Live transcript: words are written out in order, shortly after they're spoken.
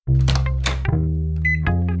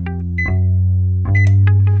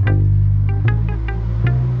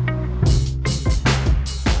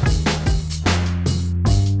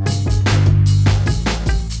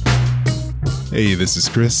Hey, this is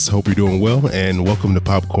Chris. Hope you're doing well, and welcome to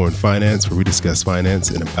Popcorn Finance, where we discuss finance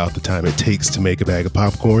and about the time it takes to make a bag of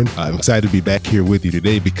popcorn. I'm excited to be back here with you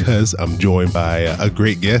today because I'm joined by a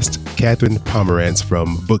great guest, Katherine Pomerantz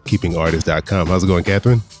from bookkeepingartist.com. How's it going,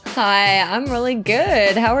 Katherine? Hi, I'm really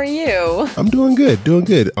good. How are you? I'm doing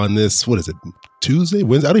good. On this, what is it, Tuesday?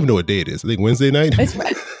 Wednesday? I don't even know what day it is. I think Wednesday night? It's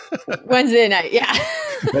Wednesday night, yeah.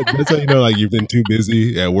 That's how you know, like, you've been too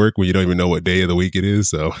busy at work when you don't even know what day of the week it is.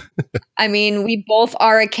 So, I mean, we both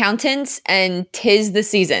are accountants, and 'tis the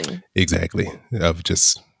season. exactly, of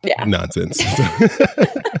just nonsense.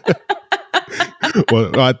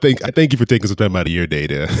 Well, I thank you for taking some time out of your day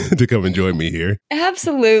to come and join me here.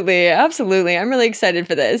 Absolutely. I'm really excited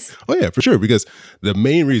for this. Oh yeah, for sure. Because the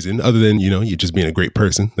main reason, other than, you just being a great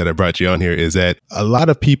person that I brought you on here, is that a lot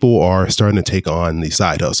of people are starting to take on these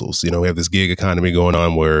side hustles. We have this gig economy going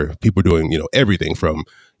on where people are doing, everything from,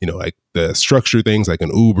 like the structured things like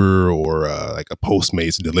an Uber or like a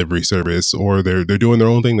Postmates delivery service, or they're doing their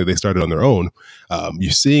own thing that they started on their own.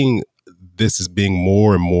 You're seeing this is being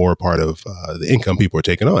more and more part of the income people are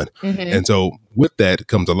taking on. Mm-hmm. And so with that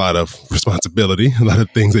comes a lot of responsibility, a lot of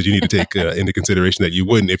things that you need to take into consideration that you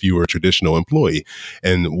wouldn't if you were a traditional employee.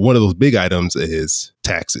 And one of those big items is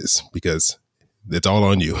taxes, because it's all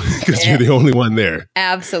on you because you're the only one there.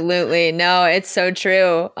 Absolutely. No, it's so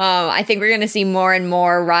true. I think we're going to see more and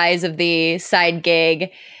more rise of the side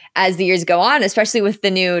gig as the years go on, especially with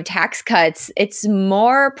the new tax cuts. It's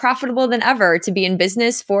more profitable than ever to be in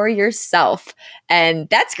business for yourself. And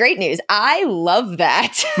that's great news. I love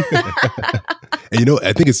that. And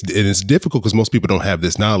I think it's difficult because most people don't have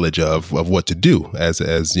this knowledge of what to do as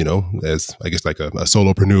I guess like a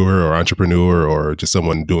solopreneur or entrepreneur or just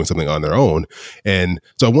someone doing something on their own. And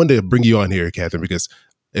so I wanted to bring you on here, Katherine, because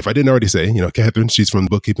if I didn't already say, Katherine, she's from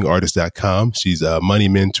bookkeepingartist.com. She's a money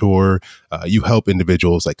mentor. You help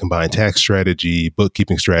individuals like combine tax strategy,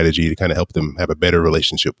 bookkeeping strategy to kind of help them have a better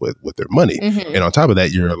relationship with their money. Mm-hmm. And on top of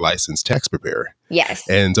that, you're a licensed tax preparer. Yes.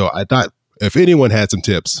 And so I thought if anyone had some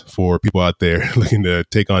tips for people out there looking to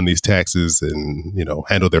take on these taxes and,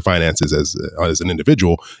 handle their finances as an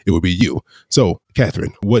individual, it would be you. So,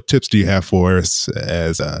 Katherine, what tips do you have for us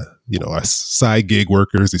as our side gig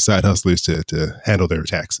workers, these side hustlers to handle their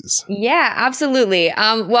taxes? Yeah, absolutely.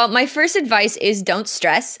 Well, my first advice is don't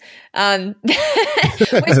stress. That's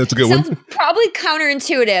a good one. Probably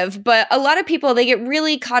counterintuitive, but a lot of people, they get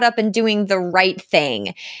really caught up in doing the right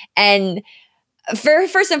thing. And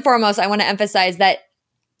first and foremost, I want to emphasize that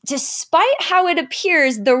despite how it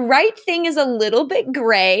appears, the right thing is a little bit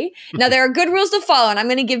gray. Now, there are good rules to follow, and I'm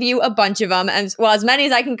going to give you a bunch of them, as many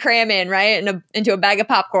as I can cram in, right, into a bag of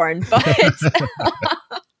popcorn.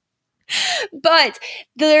 But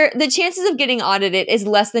the chances of getting audited is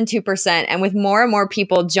less than 2%. And with more and more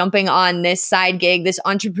people jumping on this side gig, this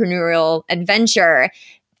entrepreneurial adventure,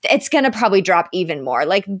 it's going to probably drop even more.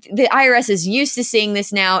 Like, the IRS is used to seeing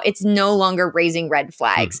this now. It's no longer raising red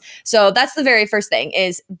flags. So that's the very first thing,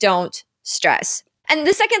 is don't stress. And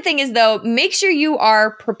the second thing is, though, make sure you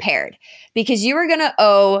are prepared, because you are going to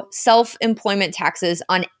owe self-employment taxes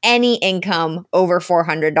on any income over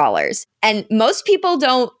 $400. And most people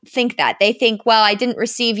don't think that. They think, well, I didn't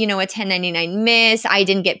receive, a 1099 miss. I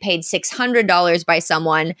didn't get paid $600 by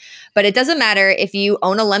someone. But it doesn't matter if you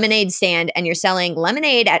own a lemonade stand and you're selling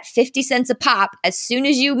lemonade at 50 cents a pop. As soon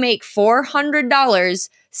as you make $400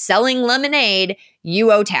 selling lemonade,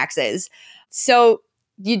 you owe taxes. So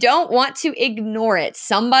you don't want to ignore it.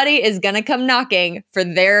 Somebody is going to come knocking for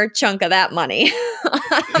their chunk of that money.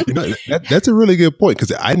 That's a really good point,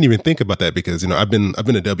 because I didn't even think about that, because I've been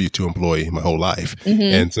a W-2 employee my whole life,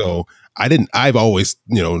 and so I've always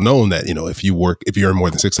known that if you earn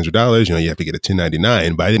more than $600, you have to get a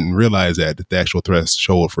 1099, but I didn't realize that the actual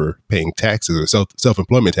threshold for paying taxes or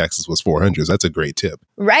self-employment taxes was $400. That's a great tip.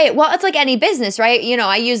 Right. Well, it's like any business, right?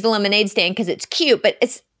 I use the lemonade stand because it's cute, but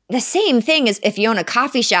it's the same thing as if you own a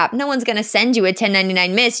coffee shop. No one's going to send you a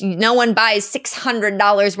 1099 miss. No one buys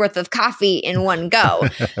 $600 worth of coffee in one go.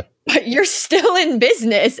 But you're still in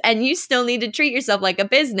business, and you still need to treat yourself like a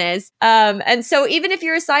business. And so even if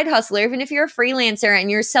you're a side hustler, even if you're a freelancer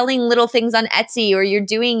and you're selling little things on Etsy, or you're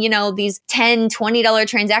doing, these $10, $20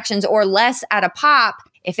 transactions or less at a pop,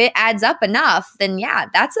 if it adds up enough, then yeah,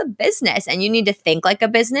 that's a business, and you need to think like a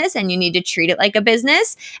business, and you need to treat it like a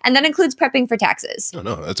business. And that includes prepping for taxes. Oh,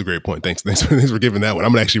 no, that's a great point. Thanks for giving that one.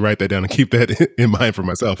 I'm going to actually write that down and keep that in mind for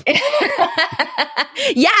myself.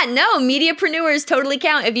 Yeah, no, mediapreneurs totally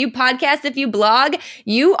count. If you podcast, if you blog,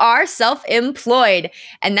 you are self-employed.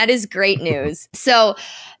 And that is great news. So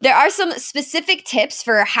there are some specific tips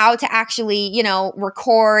for how to actually,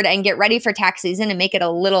 record and get ready for tax season and make it a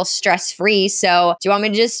little stress-free. So do you want me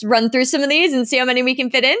to just run through some of these and see how many we can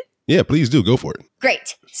fit in? Yeah, please do. Go for it.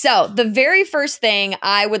 Great. So the very first thing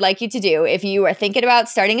I would like you to do if you are thinking about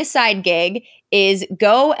starting a side gig is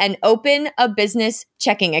go and open a business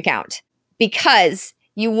checking account, because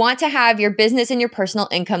you want to have your business and your personal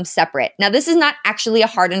income separate. Now, this is not actually a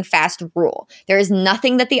hard and fast rule. There is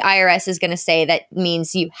nothing that the IRS is going to say that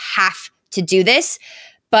means you have to do this,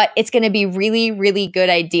 but it's going to be really, really good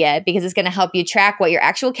idea, because it's going to help you track what your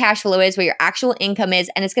actual cash flow is, what your actual income is,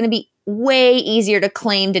 and it's going to be way easier to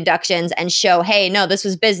claim deductions and show, hey, no, this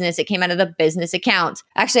was business. It came out of the business account.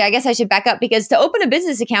 Actually, I guess I should back up, because to open a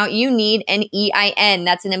business account, you need an EIN.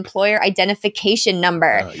 That's an employer identification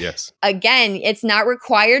number. Yes. Again, it's not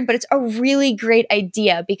required, but it's a really great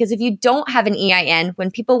idea, because if you don't have an EIN, when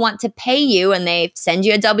people want to pay you and they send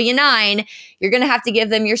you a W-9, you're going to have to give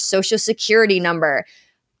them your social security number.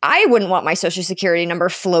 I wouldn't want my social security number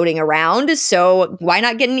floating around. So why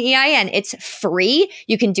not get an EIN? It's free.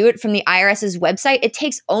 You can do it from the IRS's website. It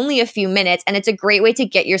takes only a few minutes, and it's a great way to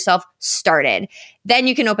get yourself started. Then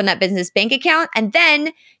you can open that business bank account, and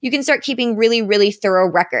then you can start keeping really, really thorough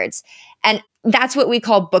records. And that's what we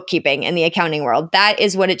call bookkeeping in the accounting world. That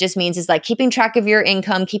is what it just means, is like keeping track of your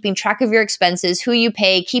income, keeping track of your expenses, who you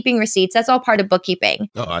pay, keeping receipts. That's all part of bookkeeping.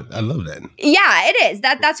 Oh, I love that. Yeah, it is.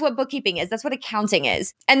 That's what bookkeeping is. That's what accounting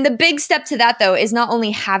is. And the big step to that, though, is not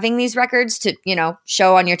only having these records to,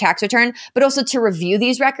 show on your tax return, but also to review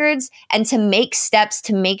these records and to make steps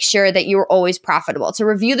to make sure that you're always profitable. To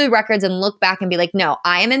review the records and look back and be like, no,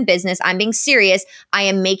 I am in business. I'm being serious. I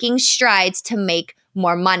am making strides to make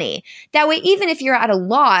more money. That way, even if you're at a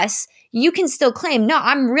loss, you can still claim, no,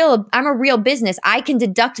 I'm a real business. I can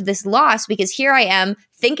deduct this loss because here I am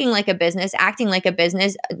thinking like a business, acting like a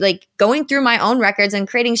business, like going through my own records and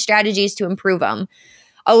creating strategies to improve them.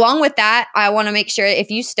 Along with that, I want to make sure if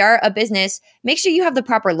you start a business, make sure you have the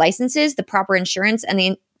proper licenses, the proper insurance, and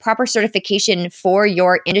the proper certification for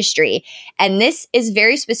your industry. And this is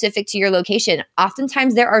very specific to your location.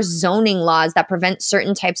 Oftentimes there are zoning laws that prevent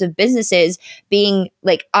certain types of businesses being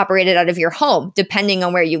like operated out of your home, depending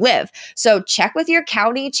on where you live. So check with your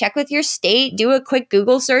county, check with your state, do a quick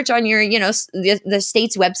Google search on your, the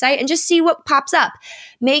state's website and just see what pops up.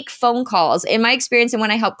 Make phone calls. In my experience, and when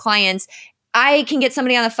I help clients, I can get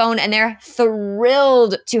somebody on the phone and they're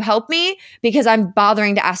thrilled to help me because I'm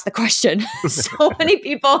bothering to ask the question. So many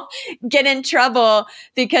people get in trouble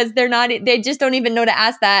because they just don't even know to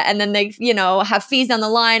ask that. And then they, have fees on the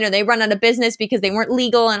line, or they run out of business because they weren't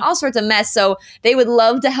legal and all sorts of mess. So they would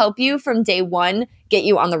love to help you from day one, get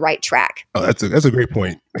you on the right track. Oh, that's a great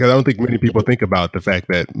point, because I don't think many people think about the fact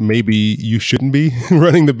that maybe you shouldn't be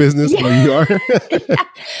running the business while you are. Yeah.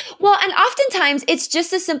 Well, and oftentimes it's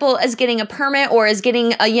just as simple as getting a permit, or as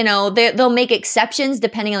getting they'll make exceptions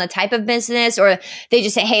depending on the type of business, or they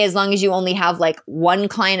just say, hey, as long as you only have like one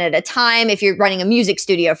client at a time. If you're running a music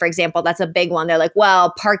studio, for example, that's a big one. They're like,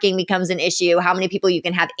 well, parking becomes an issue. How many people you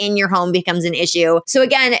can have in your home becomes an issue. So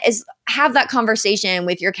again, have that conversation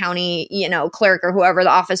with your county, clerk, or whoever the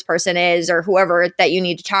office person is, or whoever that you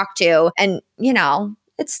need to talk to. And,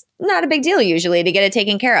 it's not a big deal usually to get it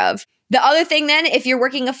taken care of. The other thing then, if you're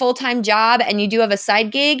working a full-time job and you do have a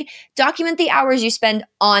side gig, document the hours you spend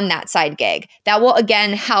on that side gig. That will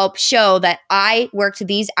again help show that I worked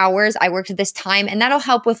these hours, I worked this time, and that'll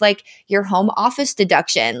help with like your home office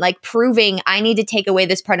deduction, like proving I need to take away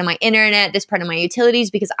this part of my internet, this part of my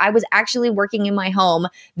utilities, because I was actually working in my home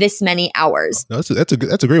this many hours. No, that's a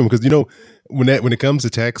great one, because when it comes to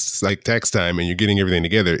tax time and you're getting everything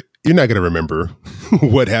together, you're not going to remember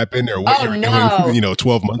what happened or what you were doing,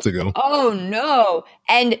 12 months ago. Oh, no.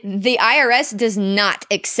 And the IRS does not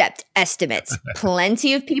accept estimates.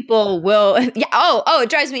 Plenty of people will. Yeah. Oh,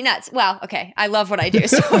 it drives me nuts. Well, okay. I love what I do.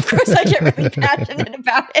 So, of course, I get really passionate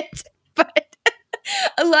about it. But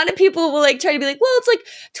a lot of people will try to be like, well, it's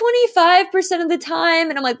like 25% of the time.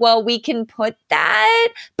 And I'm like, well, we can put that,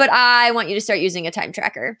 but I want you to start using a time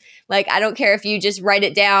tracker. I don't care if you just write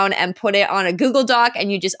it down and put it on a Google Doc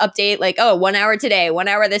and you just update 1 hour today, 1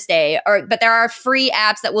 hour this day. But there are free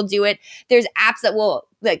apps that will do it. There's apps that will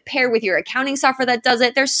pair with your accounting software that does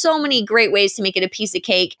it. There's so many great ways to make it a piece of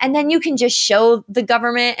cake. And then you can just show the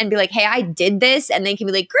government and be like, hey, I did this. And they can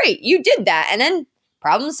be like, great, you did that. And then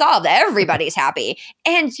problem solved. Everybody's happy.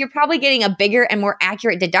 And you're probably getting a bigger and more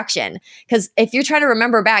accurate deduction. Because if you're trying to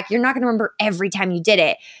remember back, you're not going to remember every time you did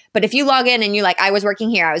it. But if you log in and you're like, I was working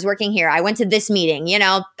here, I went to this meeting,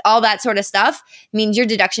 all that sort of stuff means your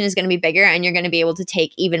deduction is going to be bigger and you're going to be able to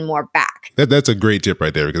take even more back. That's a great tip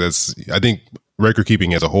right there, because I think record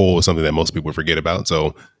keeping as a whole is something that most people forget about.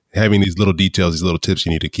 So having these little details, these little tips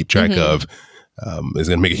you need to keep track of, is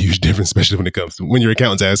going to make a huge difference, especially when it comes to when your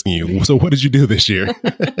accountant's asking you, so what did you do this year?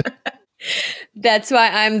 That's why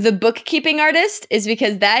I'm the bookkeeping artist, is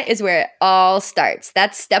because that is where it all starts.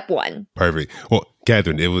 That's step one. Perfect. Well,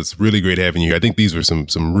 Katherine, it was really great having you here. I think these were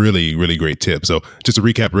some really, really great tips. So just to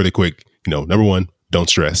recap really quick, number one, don't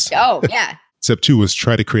stress. Oh, yeah. Step two was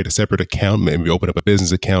try to create a separate account, maybe open up a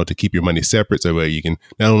business account to keep your money separate so that you can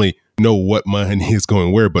not only know what money is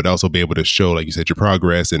going where, but also be able to show, like you said, your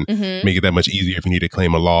progress and make it that much easier if you need to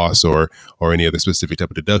claim a loss or any other specific type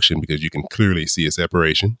of deduction, because you can clearly see a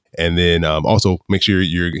separation. And then also make sure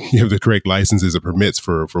you have the correct licenses or permits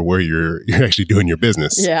for where you're actually doing your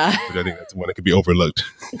business. Yeah. Which I think that's one that could be overlooked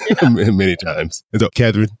many times. And so,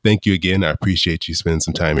 Katherine, thank you again. I appreciate you spending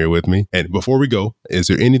some time here with me. And before we go, is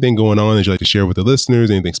there anything going on that you'd like to share with the listeners?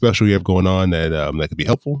 Anything special you have going on that could be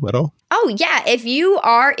helpful at all? Oh, yeah. If you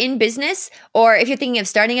are in business, or if you're thinking of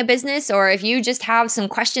starting a business, or if you just have some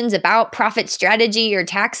questions about profit strategy or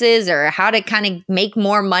taxes or how to kind of make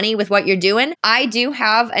more money with what you're doing, I do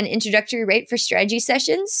have an introductory rate for strategy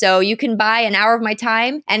sessions. So you can buy an hour of my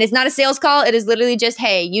time, and it's not a sales call. It is literally just,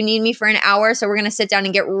 hey, you need me for an hour. So we're going to sit down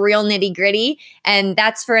and get real nitty gritty. And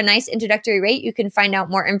that's for a nice introductory rate. You can find out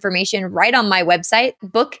more information right on my website,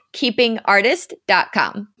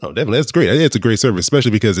 bookkeepingartist.com. Oh, definitely. That's great. I think it's a great service,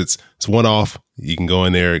 especially because it's one-off. You can go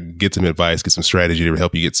in there, get some advice, get some strategy to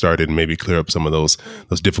help you get started and maybe clear up some of those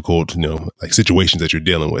difficult, like situations that you're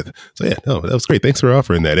dealing with. So yeah, no, that was great. Thanks for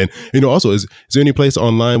offering that. And, also, is there any place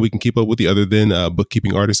online we can keep up with you other than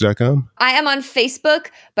bookkeepingartist.com? I am on Facebook,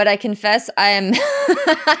 but I confess I am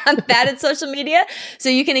I'm bad at social media. So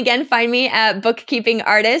you can again find me at Bookkeeping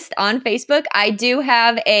Artist on Facebook. I do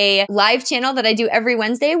have a live channel that I do every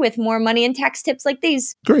Wednesday with more money and tax tips like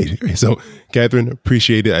these. Great. So, Katherine,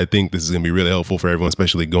 appreciate it. I think this is going to be really helpful for everyone,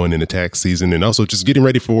 especially going into tax season and also just getting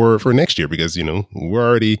ready for next year, because, we're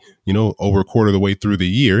already, over a quarter of the way through the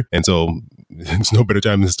year. And so there's no better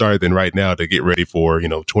time to start than right now to get ready for,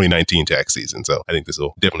 2019 tax season. So I think this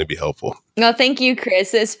will definitely be helpful. Well, thank you,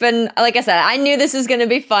 Chris. It's been, like I said, I knew this was going to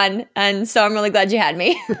be fun. And so I'm really glad you had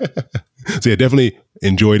me. So yeah, definitely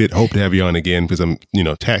enjoyed it. Hope to have you on again, because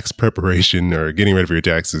tax preparation or getting ready for your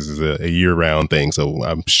taxes is a year-round thing. So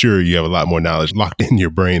I'm sure you have a lot more knowledge locked in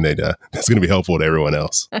your brain that's going to be helpful to everyone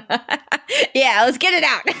else. Yeah, let's get it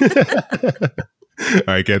out.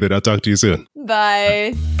 All right, Katherine, I'll talk to you soon.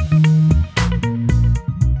 Bye.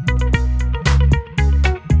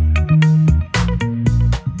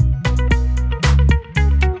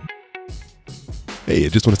 Hey, I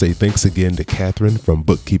just want to say thanks again to Katherine from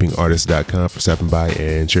bookkeepingartist.com for stopping by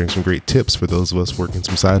and sharing some great tips for those of us working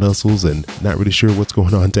some side hustles and not really sure what's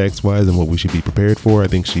going on tax-wise and what we should be prepared for. I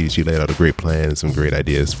think she laid out a great plan and some great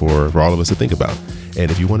ideas for all of us to think about. And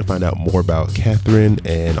if you want to find out more about Katherine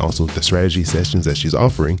and also the strategy sessions that she's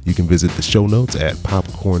offering, you can visit the show notes at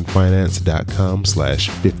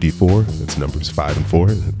popcornfinance.com/54. That's numbers 5 and 4,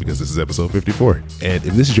 because this is episode 54. And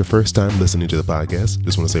if this is your first time listening to the podcast,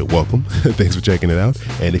 just want to say welcome. Thanks for checking it out.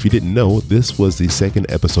 And if you didn't know, this was the second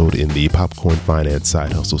episode in the Popcorn Finance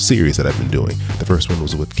Side Hustle series that I've been doing. The first one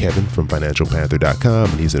was with Kevin from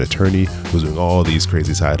financialpanther.com, and he's an attorney who's doing all these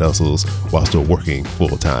crazy side hustles while still working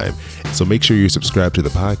full time. So make sure you're subscribed to the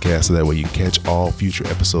podcast so that way you can catch all future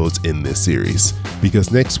episodes in this series.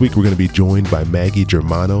 Because next week we're going to be joined by Maggie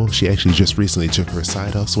Germano. She actually just recently took her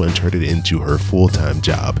side hustle and turned it into her full-time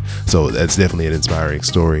job. So that's definitely an inspiring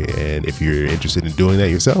story. And if you're interested in doing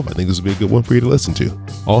that yourself, I think this would be a good one for you to listen to.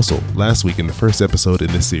 Also, last week in the first episode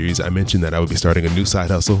in this series, I mentioned that I would be starting a new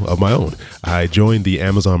side hustle of my own. I joined the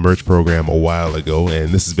Amazon merch program a while ago, and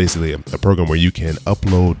this is basically a program where you can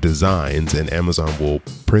upload designs and Amazon will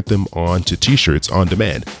print them onto t-shirts on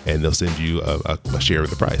demand, and they'll send you a share of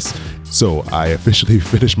the price. So I officially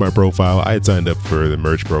finished my profile. I had signed up for the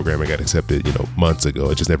merch program and got accepted, months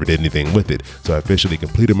ago. I just never did anything with it. So I officially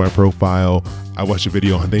completed my profile. I watched a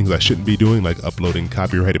video on things I shouldn't be doing, like uploading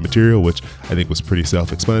copyrighted material, which I think was pretty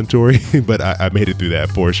self-explanatory, but I made it through that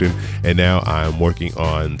portion. And now I'm working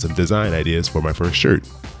on some design ideas for my first shirt.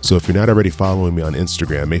 So if you're not already following me on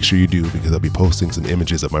Instagram, make sure you do, because I'll be posting some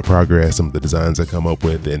images of my progress, some of the designs I come up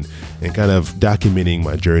with, and kind of documenting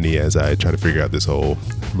my journey as I try to figure out this whole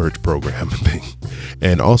merch program thing.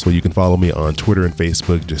 And also you can follow me on Twitter and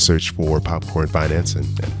Facebook. Just search for Popcorn Finance and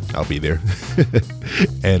I'll be there.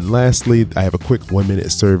 And lastly, I have a quick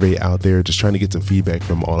 1-minute survey out there, just trying to get some feedback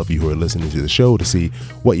from all of you who are listening to the show to see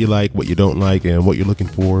what you like, what you don't like, and what you're looking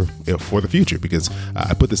for the future, because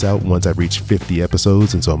I put this out once I reach 50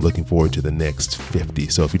 episodes, and so I'm looking forward to the next 50.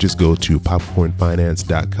 So if you just go to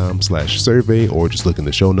popcornfinance.com/survey or just look in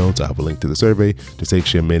the show notes, I have a link to the survey. Just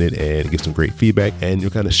takes you a minute and give some great feedback, and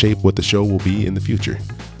you'll kind of shape what the show will be in the future.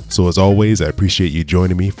 So as always, I appreciate you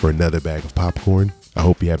joining me for another bag of popcorn. I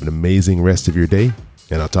hope you have an amazing rest of your day,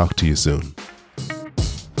 and I'll talk to you soon.